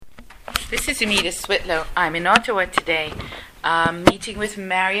This is Anita Switlow. I'm in Ottawa today, meeting with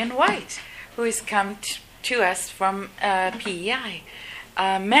Marian White, who has come to us from PEI.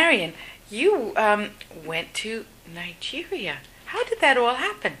 Marian, you went to Nigeria. How did that all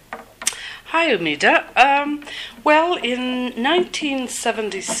happen? Hi, Anita. Well, in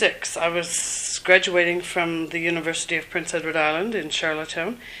 1976, I was graduating from the University of Prince Edward Island in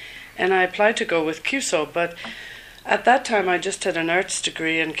Charlottetown, and I applied to go with CUSO, but at that time I just had an arts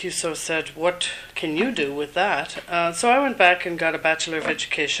degree, and CUSO said, what can you do with that? So I went back and got a Bachelor of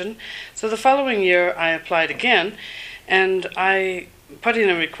Education. So the following year I applied again, and I put in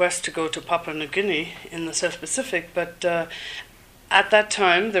a request to go to Papua New Guinea in the South Pacific, but at that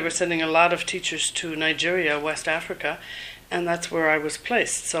time they were sending a lot of teachers to Nigeria, West Africa, and that's where I was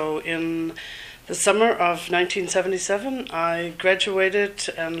placed. So in the summer of 1977 I graduated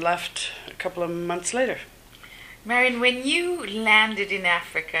and left a couple of months later. Marian, when you landed in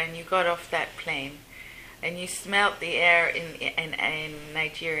Africa and you got off that plane and you smelt the air in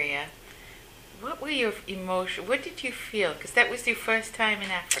Nigeria, what were your emotions? What did you feel? Because that was your first time in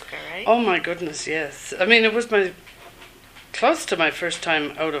Africa, right? Oh my goodness, yes. I mean, it was close to my first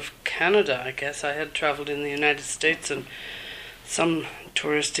time out of Canada, I guess. I had traveled in the United States and some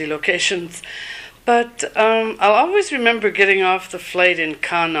touristy locations. But I'll always remember getting off the flight in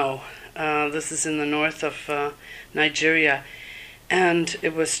Kano. This is in the north of Nigeria, and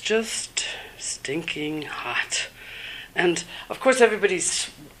it was just stinking hot. And of course everybody's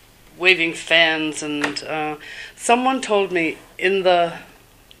waving fans, and someone told me in the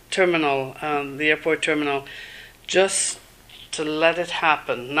terminal, the airport terminal, just to let it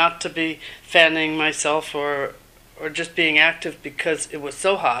happen, not to be fanning myself or just being active because it was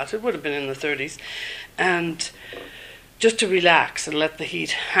so hot. It would have been in the 30s, and just to relax and let the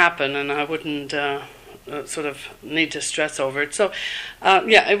heat happen, and I wouldn't sort of need to stress over it. So,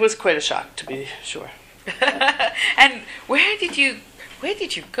 yeah, it was quite a shock, to be sure. And where did you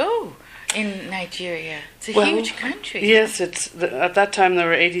go in Nigeria? It's a huge country. Yes, at that time there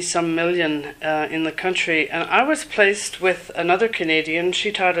were 80-some million in the country, and I was placed with another Canadian.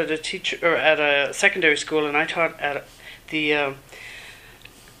 She taught at a secondary school, and I taught at the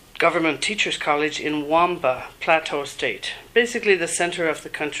Government Teachers College in Wamba, Plateau State. Basically the center of the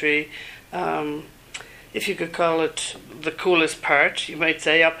country, if you could call it the coolest part, you might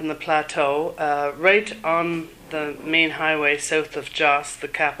say, up in the plateau, right on the main highway south of Jos, the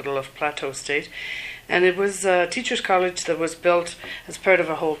capital of Plateau State. And it was a teachers college that was built as part of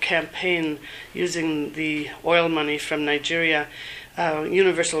a whole campaign using the oil money from Nigeria.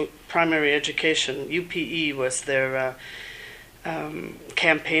 Universal Primary Education, UPE, was their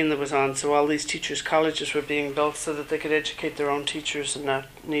campaign that was on. So all these teachers' colleges were being built so that they could educate their own teachers and not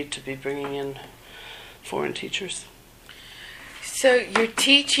need to be bringing in foreign teachers. So you're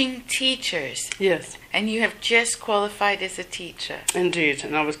teaching teachers. Yes. And you have just qualified as a teacher. Indeed,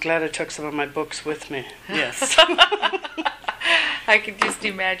 and I was glad I took some of my books with me. Yes. I can just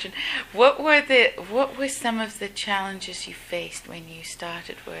imagine. What were some of the challenges you faced when you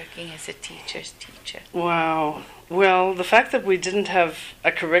started working as a teacher's teacher? Wow. Well, the fact that we didn't have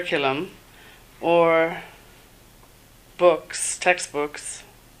a curriculum or books, textbooks,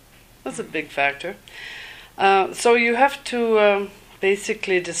 was a big factor. So you have to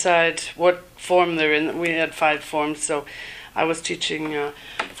basically decide what form they're in. We had 5 forms, so I was teaching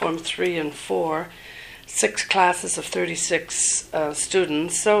Form 3 and 4, 6 classes of 36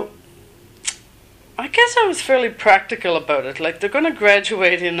 students. So I guess I was fairly practical about it. Like, they're going to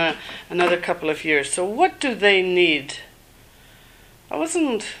graduate in another couple of years, so what do they need? I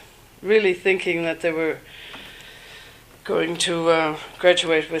wasn't really thinking that they were going to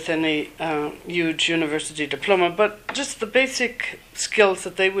graduate with any huge university diploma, but just the basic skills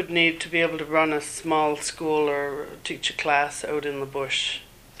that they would need to be able to run a small school or teach a class out in the bush.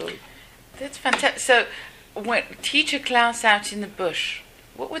 So that's fantastic. So, teach a class out in the bush,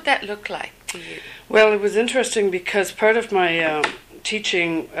 what would that look like to you? Well, it was interesting because part of my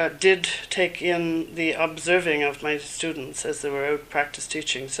teaching did take in the observing of my students as they were out practice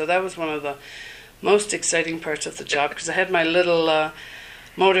teaching. So that was one of the most exciting parts of the job, because I had my little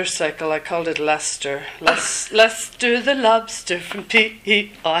motorcycle. I called it Lester. Lester the lobster from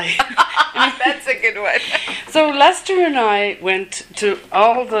PEI. That's a good one. So Lester and I went to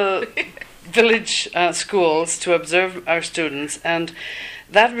all the village schools to observe our students, and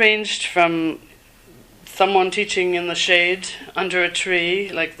that ranged from someone teaching in the shade under a tree,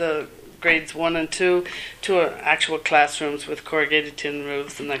 like the grades 1 and 2, to actual classrooms with corrugated tin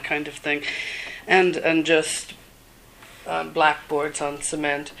roofs and that kind of thing. And just blackboards on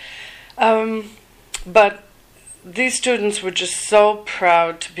cement. But these students were just so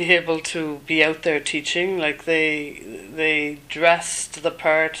proud to be able to be out there teaching. Like they dressed the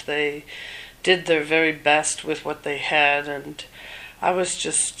part, they did their very best with what they had, and I was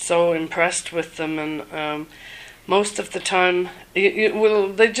just so impressed with them. And most of the time,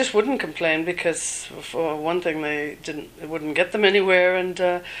 they just wouldn't complain because, for one thing, it wouldn't get them anywhere,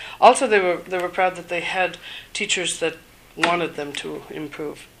 and also they were proud that they had teachers that wanted them to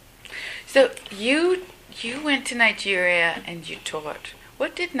improve. So you went to Nigeria and you taught.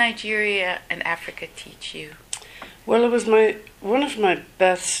 What did Nigeria and Africa teach you? Well, it was one of my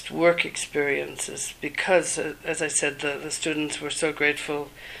best work experiences because, as I said, the students were so grateful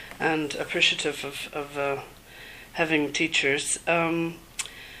and appreciative of having teachers. I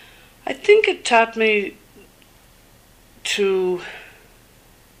think it taught me to,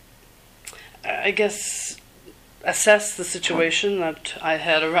 I guess, assess the situation that I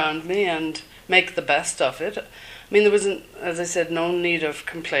had around me and make the best of it. I mean, there wasn't, as I said, no need of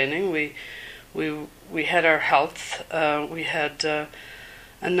complaining. We had our health. We had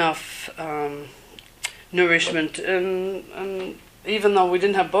enough nourishment, and even though we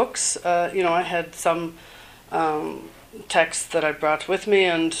didn't have books, I had some texts that I brought with me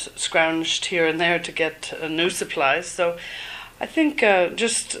and scrounged here and there to get new supplies. So I think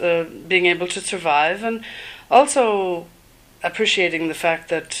just being able to survive, and also appreciating the fact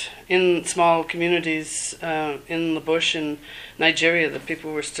that in small communities in the bush in Nigeria, that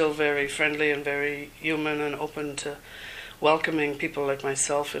people were still very friendly and very human and open to welcoming people like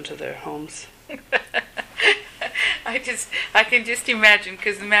myself into their homes. I can just imagine,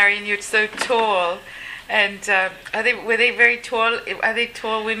 because Marian, you're so tall, and were they very tall? Are they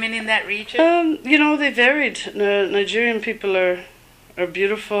tall women in that region? They varied. Nigerian people are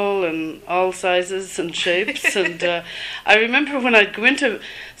beautiful in all sizes and shapes, and I remember when I'd go into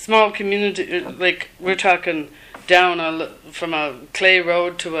small community, like we're talking down from a clay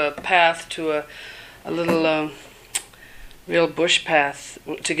road to a path to a little real bush path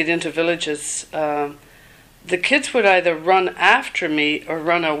to get into villages. The kids would either run after me or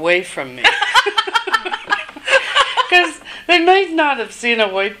run away from me. Because they might not have seen a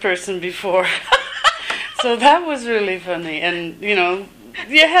white person before. So that was really funny. And,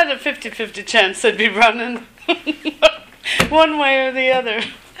 you had a 50-50 chance they'd be running one way or the other.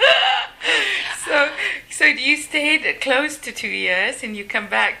 So you stayed close to 2 years and you come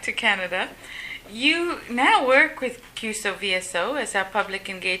back to Canada. You now work with CUSO-VSO as our public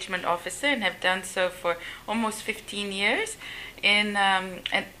engagement officer and have done so for almost 15 years in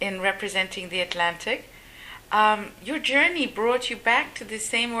representing the Atlantic. Your journey brought you back to the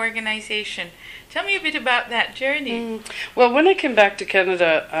same organization. Tell me a bit about that journey. Well, when I came back to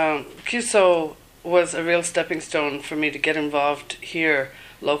Canada, CUSO was a real stepping stone for me to get involved here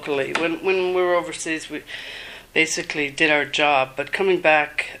locally. When we were overseas, we basically did our job, but coming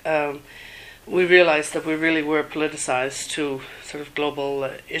back, we realized that we really were politicized to sort of global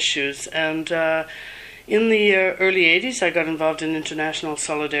issues. And in the early 80s, I got involved in international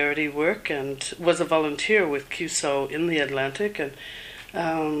solidarity work and was a volunteer with CUSO in the Atlantic, and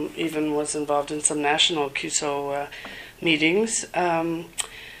even was involved in some national CUSO meetings.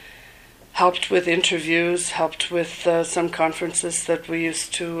 Helped with interviews, helped with some conferences that we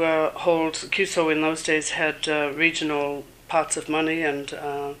used to hold. CUSO in those days had regional pots of money, and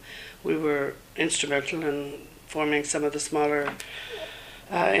we were instrumental in forming some of the smaller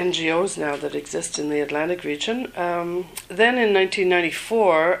NGOs now that exist in the Atlantic region. Then in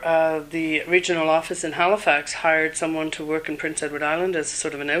 1994, the regional office in Halifax hired someone to work in Prince Edward Island as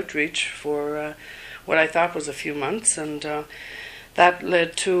sort of an outreach for what I thought was a few months, and that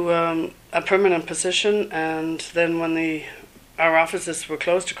led to a permanent position. And then when our offices were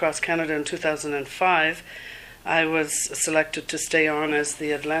closed across Canada in 2005, I was selected to stay on as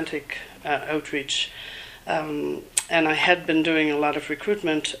the Atlantic outreach. And I had been doing a lot of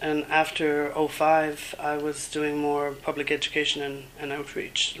recruitment, and after 2005 I was doing more public education and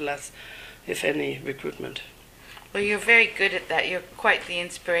outreach, less, if any, recruitment. Well, you're very good at that. You're quite the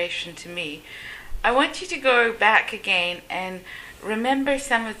inspiration to me. I want you to go back again and remember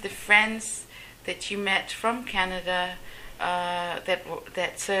some of the friends that you met from Canada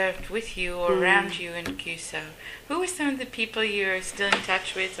that served with you or around you in CUSO. Who were some of the people you're still in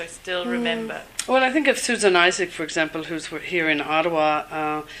touch with or still remember? Well, I think of Susan Isaac, for example, who's here in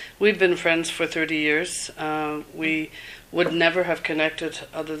Ottawa. We've been friends for 30 years. We would never have connected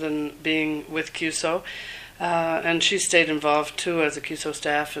other than being with CUSO. And she stayed involved too as a CUSO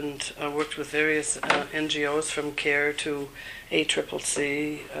staff and worked with various NGOs from CARE to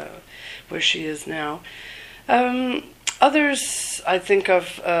ACCC, where she is now. Others I think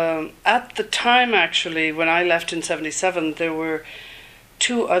of, at the time actually, when I left in 77, there were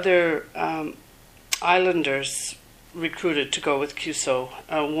two other islanders recruited to go with CUSO.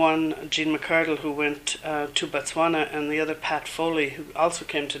 One, Jean McCardle, who went to Botswana, and the other, Pat Foley, who also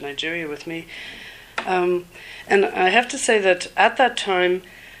came to Nigeria with me. And I have to say that at that time,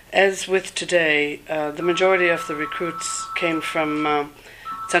 as with today, the majority of the recruits came from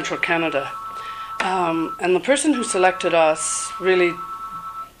central Canada. And the person who selected us really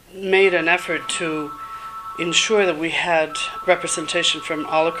made an effort to ensure that we had representation from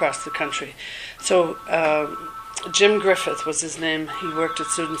all across the country. So Jim Griffith was his name. He worked at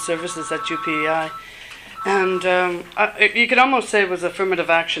Student Services at UPEI. And you could almost say it was affirmative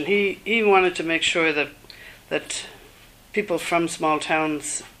action. He wanted to make sure that people from small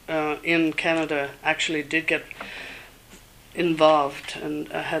towns in Canada actually did get involved and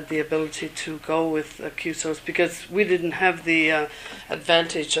had the ability to go with CUSOs, because we didn't have the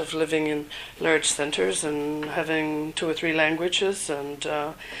advantage of living in large centres and having 2 or 3 languages, and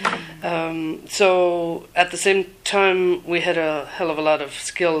so at the same time we had a hell of a lot of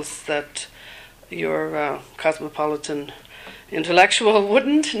skills that your cosmopolitan intellectual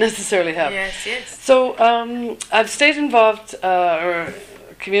wouldn't necessarily have. Yes, yes. So I've stayed involved or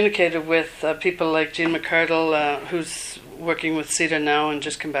communicated with people like Jean McCardle, who's working with CETA now and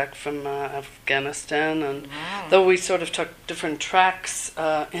just come back from Afghanistan, and though we sort of took different tracks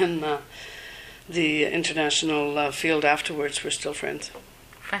in the international field afterwards, we're still friends.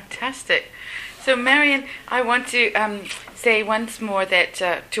 Fantastic. So Marian, I want to say once more that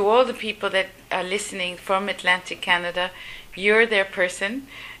to all the people that are listening from Atlantic Canada, you're their person.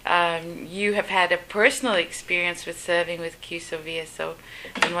 You have had a personal experience with serving with CUSO-VSO,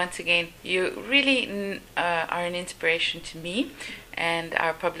 and once again, you really are an inspiration to me and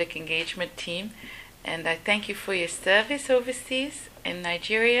our public engagement team, and I thank you for your service overseas in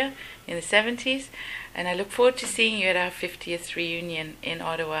Nigeria in the 70s, and I look forward to seeing you at our 50th reunion in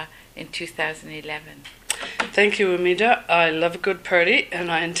Ottawa in 2011. Thank you, Amida. I love a good party,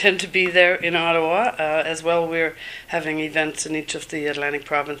 and I intend to be there in Ottawa. As well, we're having events in each of the Atlantic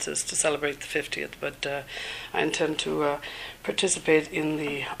provinces to celebrate the 50th, but I intend to participate in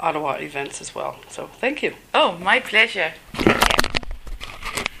the Ottawa events as well. So thank you. Oh, my pleasure. Take care.